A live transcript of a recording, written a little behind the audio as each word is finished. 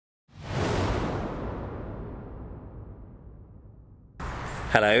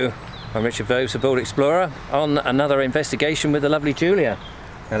Hello, I'm Richard Vobes, a bold explorer, on another investigation with the lovely Julia.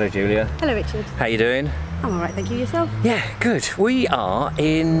 Hello, Julia. Hello, Richard. How you doing? I'm alright, thank you. Yourself? Yeah, good. We are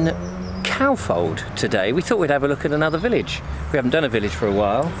in Cowfold today. We thought we'd have a look at another village. We haven't done a village for a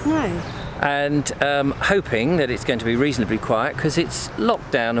while. No. And hoping that it's going to be reasonably quiet because it's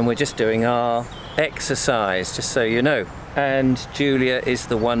locked down and we're just doing our exercise, just so you know. And Julia is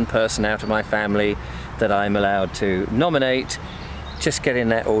the one person out of my family that I'm allowed to nominate. Just getting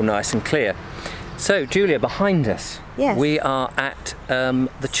that all nice and clear. So, Julia, behind us, yes, we are at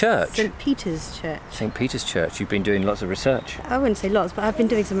the church. St. Peter's Church. St. Peter's Church. You've been doing lots of research. I wouldn't say lots, but I've been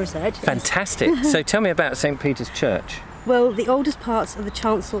doing some research. Fantastic. Yes. So tell me about St. Peter's Church. Well, the oldest parts are the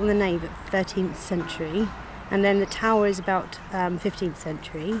chancel and the nave at 13th century, and then the tower is about 15th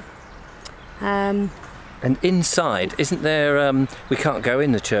century. And inside, isn't there, we can't go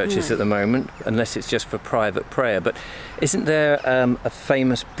in the churches No. at the moment, unless it's just for private prayer, but isn't there a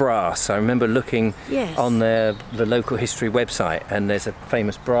famous brass? I remember looking Yes. on the local history website, and there's a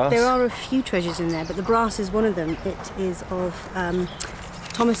famous brass. There are a few treasures in there, but the brass is one of them. It is of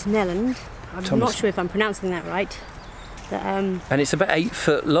Thomas Nelland. I'm not sure if I'm pronouncing that right. But, and it's about 8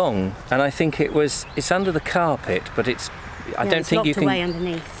 foot long, and I think it's under the carpet, but I don't think you can. Locked away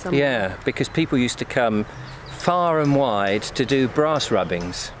underneath somewhere. Yeah, because people used to come far and wide to do brass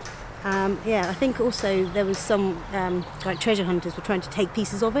rubbings. Yeah, I think also there was some like treasure hunters were trying to take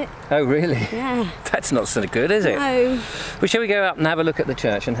pieces of it. Oh, really? Yeah. That's not so good, is it? No. Well, shall we go up and have a look at the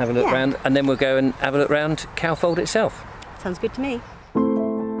church and have a look Yeah. round, and then we'll go and have a look round Cowfold itself. Sounds good to me.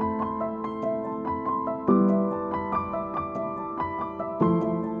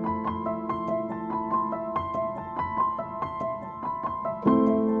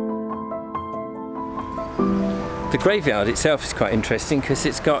 The graveyard itself is quite interesting because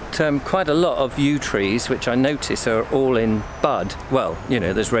it's got quite a lot of yew trees, which I notice are all in bud. Well, you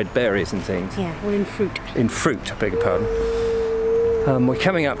know, there's red berries and things. Yeah, all in fruit. In fruit, I beg your pardon. We're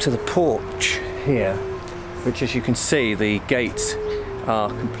coming up to the porch here, which, as you can see, the gates are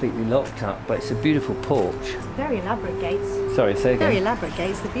completely locked up, but it's a beautiful porch. Very elaborate gates. Sorry, say again. Very elaborate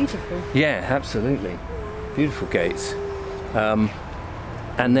gates, they're beautiful. Yeah, absolutely. Beautiful gates.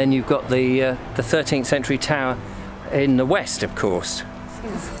 And then you've got the 13th century tower in the west, of course.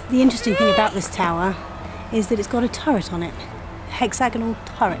 The interesting thing about this tower is that it's got a turret on it. Hexagonal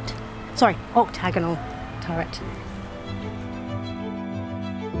turret. Sorry, octagonal turret.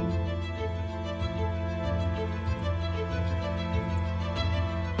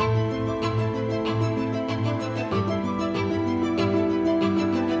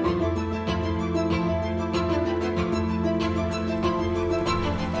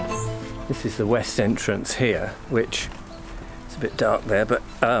 This is the west entrance here, which is a bit dark there, but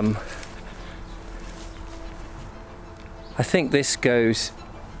I think this goes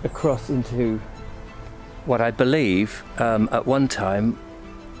across into what I believe at one time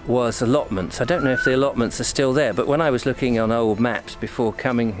was allotments. I don't know if the allotments are still there, but when I was looking on old maps before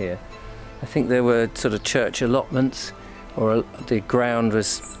coming here, I think there were sort of church allotments, or the ground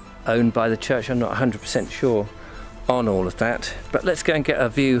was owned by the church. I'm not 100% sure on all of that, but let's go and get a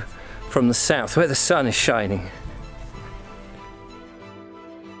view from the south where the sun is shining.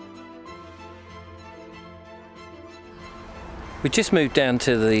 We just moved down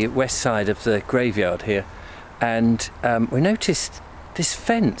to the west side of the graveyard here, and we noticed this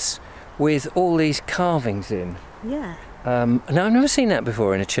fence with all these carvings in. Yeah. Now, I've never seen that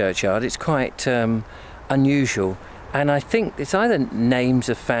before in a churchyard. It's quite unusual, and I think it's either names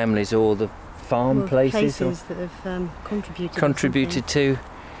of families or the farm places that have contributed to.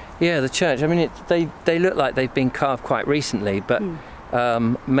 Yeah, the church. I mean, they look like they've been carved quite recently, but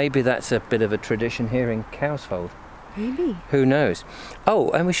maybe that's a bit of a tradition here in Cowfold. Maybe. Who knows?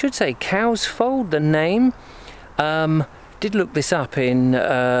 Oh, and we should say Cowfold, the name. Did look this up in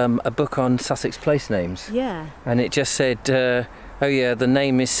a book on Sussex place names. Yeah. And it just said, oh yeah, the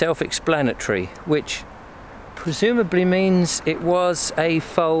name is self-explanatory, which presumably means it was a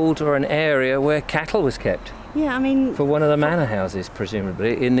fold or an area where cattle was kept. Yeah, I mean... For one of the manor houses,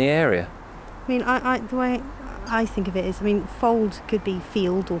 presumably, in the area. I mean, the way I think of it is, I mean, fold could be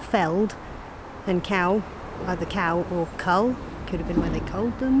field or feld, and cow, either cow or cull, could have been where they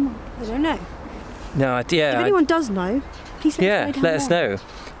culled them. I don't know. No, yeah. If anyone does know, please let us know.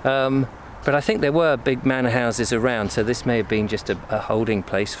 But I think there were big manor houses around, so this may have been just a holding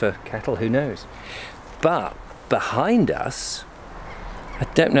place for cattle, who knows. But behind us, I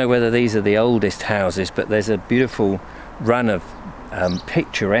don't know whether these are the oldest houses, but there's a beautiful run of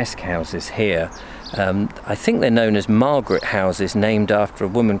picturesque houses here. I think they're known as Margaret houses, named after a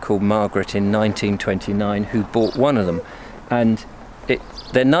woman called Margaret in 1929 who bought one of them. And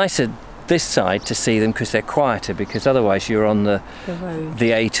they're nicer this side to see them because they're quieter, because otherwise you're on the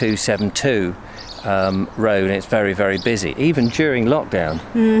A272 road and it's very, very busy, even during lockdown.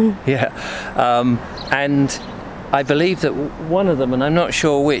 Yeah. And I believe that one of them, and I'm not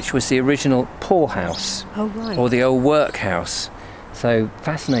sure which, was the original poorhouse. Oh, right. Or the old workhouse. So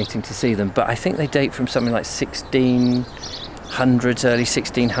fascinating to see them, but I think they date from something like 1600s, early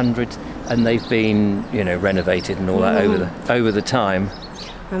 1600s, and they've been, you know, renovated and all that over the time.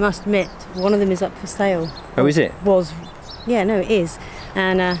 I must admit, one of them is up for sale. Oh, is it? Yeah, no, it is.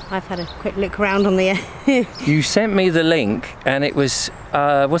 And I've had a quick look around on the... You sent me the link, and it was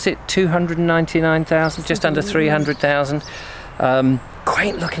it 299,000, just under 300,000?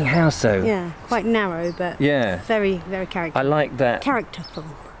 Quaint looking house though. Yeah, quite narrow, but very, very characterful. I like that. Characterful.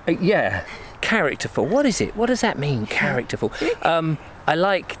 Yeah, characterful. What is it? What does that mean, characterful? I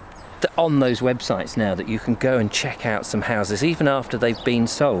like that on those websites now that you can go and check out some houses, even after they've been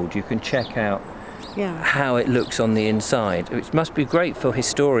sold. You can check out how it looks on the inside. It must be great for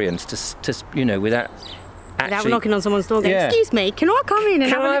historians to you know, without knocking on someone's door going, excuse me, can I come in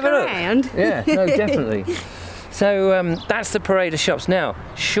and have a look around? Yeah, no, definitely. So that's the parade of shops. Now,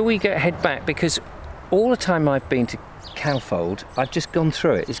 shall we head back? Because all the time I've been to Cowfold, I've just gone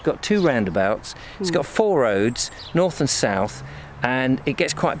through it. It's got 2 roundabouts, it's got 4 roads, north and south, and it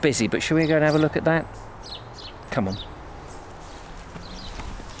gets quite busy. But shall we go and have a look at that? Come on.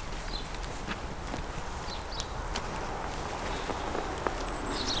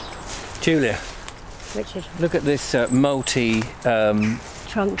 Julia, Richard, look at this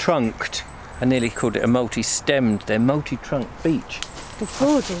trunked. I nearly called it a multi-stemmed. They're multi-trunk beech. It's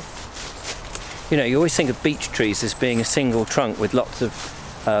gorgeous. You know, you always think of beech trees as being a single trunk with lots of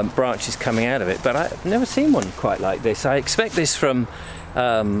branches coming out of it, but I've never seen one quite like this. I expect this from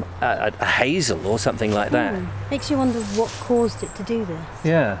a hazel or something like that. Makes you wonder what caused it to do this.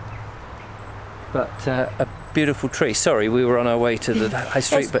 Yeah. But a beautiful tree. Sorry, we were on our way to the high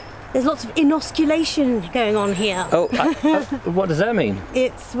street, but... There's lots of inoculation going on here. Oh, what does that mean?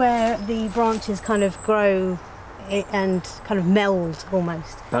 It's where the branches kind of grow and kind of meld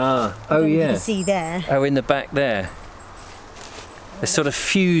almost. Oh yeah. You can see there. Oh, in the back there. They're sort of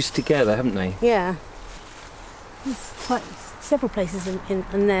fused together, haven't they? Yeah. There's quite several places in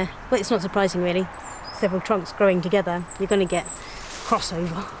there. Well, it's not surprising really. Several trunks growing together. You're going to get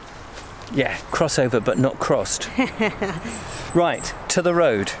crossover. Yeah, crossover but not crossed. Right, to the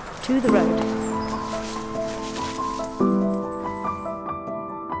road. To the road.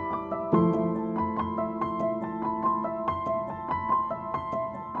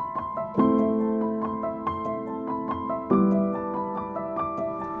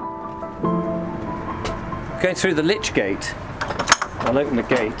 Going through the lich gate. I'll open the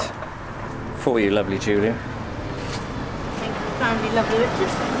gate for you, lovely Julia. Thank you kindly, lovely Richard.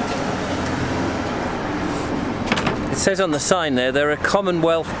 It says on the sign there are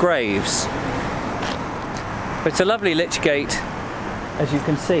Commonwealth graves. It's a lovely lich gate, as you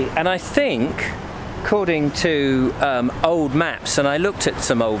can see. And I think, according to old maps, and I looked at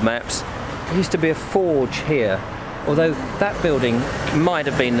some old maps, there used to be a forge here. Although that building might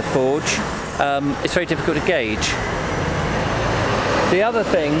have been the forge, it's very difficult to gauge. The other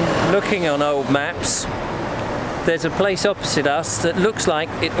thing, looking on old maps, there's a place opposite us that looks like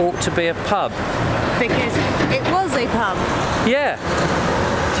it ought to be a pub. Because it was a pub. Yeah.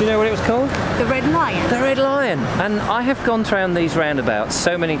 Do you know what it was called? The Red Lion. The Red Lion. And I have gone around these roundabouts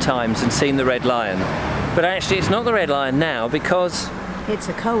so many times and seen the Red Lion. But actually it's not the Red Lion now because... It's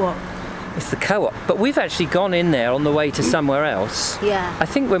a co-op. It's the co-op. But we've actually gone in there on the way to somewhere else. Yeah. I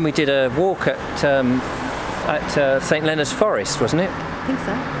think when we did a walk at St Leonard's Forest, wasn't it? I think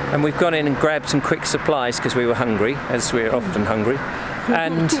so. And we've gone in and grabbed some quick supplies because we were hungry, as we're often hungry.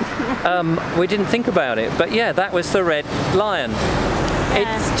 And we didn't think about it. But yeah, that was the Red Lion.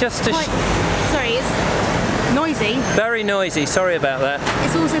 It's just a... Sorry, it's noisy. Very noisy, sorry about that.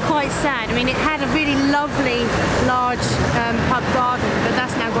 It's also quite sad. I mean, it had a really lovely, large pub garden, but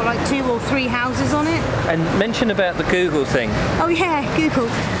that's now got like 2 or 3 houses on it. And mention about the Google thing. Oh yeah, Google.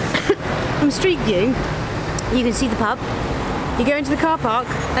 From Street View, you can see the pub. You go into the car park,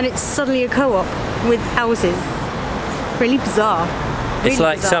 and it's suddenly a co-op with houses. Really bizarre. Really it's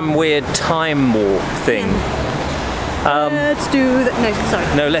like bizarre. some weird time warp thing. Let's do that. No,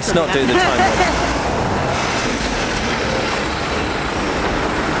 sorry. No, let's not do the time warp.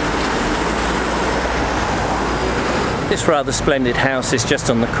 This rather splendid house is just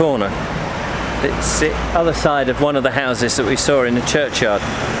on the corner. It's the other side of one of the houses that we saw in the churchyard.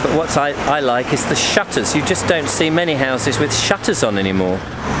 But what I like is the shutters. You just don't see many houses with shutters on anymore.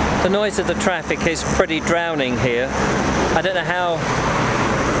 The noise of the traffic is pretty drowning here. I don't know how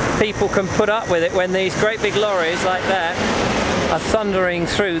people can put up with it when these great big lorries like that are thundering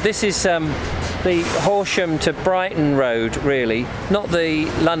through. This is the Horsham to Brighton road, really. Not the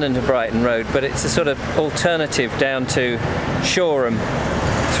London to Brighton road, but it's a sort of alternative down to Shoreham,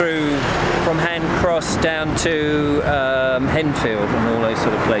 through from Hand Cross down to Henfield and all those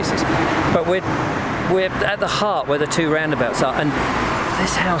sort of places. But we're at the heart where the two roundabouts are, and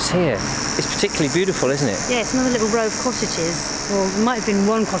this house here is particularly beautiful, isn't it? Yeah, it's another little row of cottages. Well, it might have been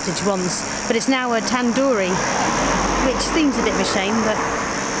one cottage once, but it's now a tandoori, which seems a bit of a shame, but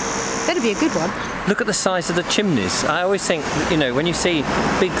better be a good one. Look at the size of the chimneys. I always think, you know, when you see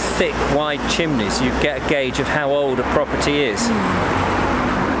big, thick, wide chimneys, you get a gauge of how old a property is.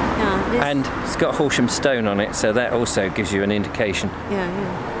 And it's got Horsham stone on it, so that also gives you an indication. Yeah.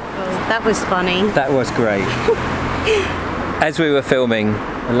 Well, that was funny. That was great. As we were filming,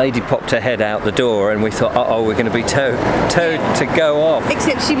 a lady popped her head out the door and we thought, uh-oh, we're going to be towed to go off.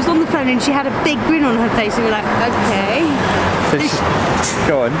 Except she was on the phone and she had a big grin on her face and we were like, okay. So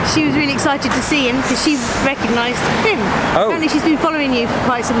go on. She was really excited to see him because she recognised him. Oh. Apparently she's been following you for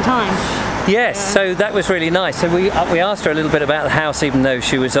quite some time. Yes, so that was really nice. So we asked her a little bit about the house, even though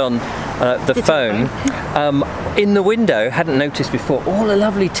she was on the phone. In the window, hadn't noticed before, all the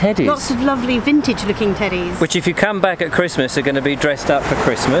lovely teddies. Lots of lovely vintage-looking teddies. Which, if you come back at Christmas, are going to be dressed up for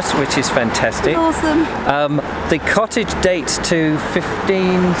Christmas, which is fantastic. Awesome. The cottage dates to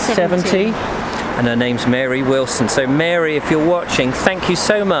 1570. And her name's Mary Wilson. So Mary, if you're watching, thank you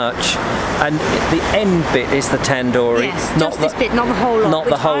so much. And the end bit is the tandoori. Yes, not this bit, not the whole lot. Not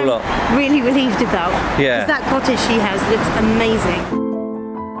the whole lot. Really relieved about. Yeah. Because that cottage she has looks amazing.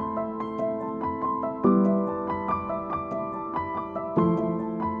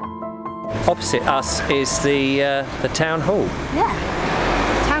 Opposite us is the town hall. Yeah.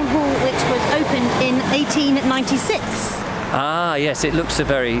 Town hall, which was opened in 1896. Ah, yes, it looks a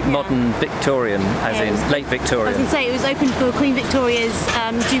very modern Victorian, as in late Victorian. I was going to say, it was opened for Queen Victoria's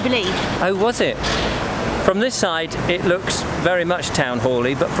Jubilee. Oh, was it? From this side, it looks very much town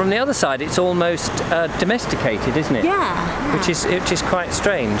hall-y, but from the other side, it's almost domesticated, isn't it? Yeah. Which is quite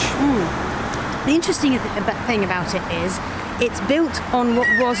strange. The interesting thing about it is, it's built on what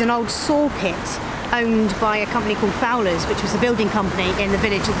was an old saw pit owned by a company called Fowler's, which was a building company in the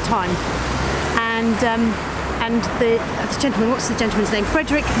village at the time. And the gentleman, what's the gentleman's name?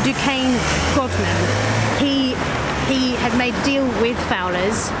 Frederick Duquesne Godman. He had made a deal with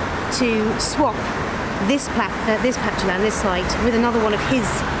Fowler's to swap this patch of land, this site, with another one of his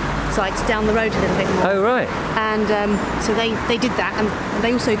sites down the road a little bit more. Oh, right. And so they did that, and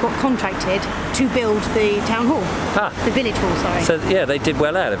they also got contracted to build the town hall. The village hall, sorry. So, yeah, they did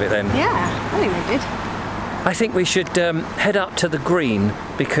well out of it then. Yeah, I think they did. I think we should head up to the green,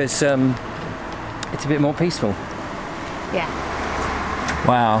 because it's a bit more peaceful. Yeah.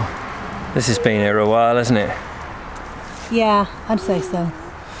 Wow. This has been here a while, hasn't it? Yeah, I'd say so.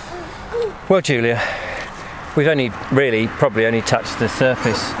 Well, Julia, we've probably only touched the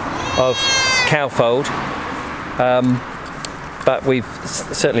surface of Cowfold, but we've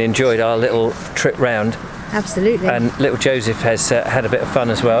certainly enjoyed our little trip round. Absolutely. And little Joseph has had a bit of fun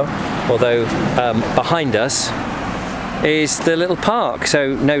as well, although behind us is the little park,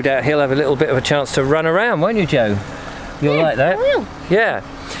 so no doubt he'll have a little bit of a chance to run around, won't you, Joe? You'll like that? I will. Yeah.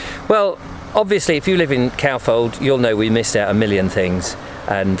 Well, obviously, if you live in Cowfold, you'll know we missed out a million things,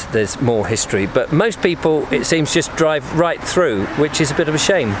 and there's more history, but most people, it seems, just drive right through, which is a bit of a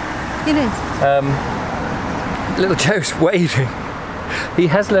shame. It is. Little Joe's waving. He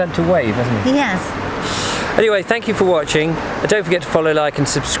has learnt to wave, hasn't he? He has. Anyway, thank you for watching. Don't forget to follow, like and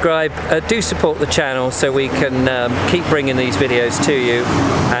subscribe. Do support the channel so we can keep bringing these videos to you,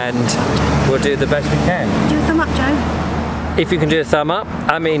 and we'll do the best we can. Do a thumb up, Joe. If you can do a thumb up,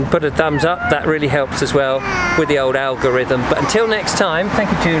 I mean put a thumbs up, that really helps as well with the old algorithm. But until next time, thank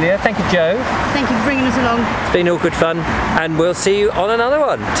you, Julia, thank you, Joe. Thank you for bringing us along. It's been all good fun, and we'll see you on another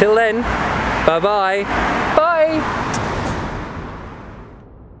one. Till then, bye-bye. Bye.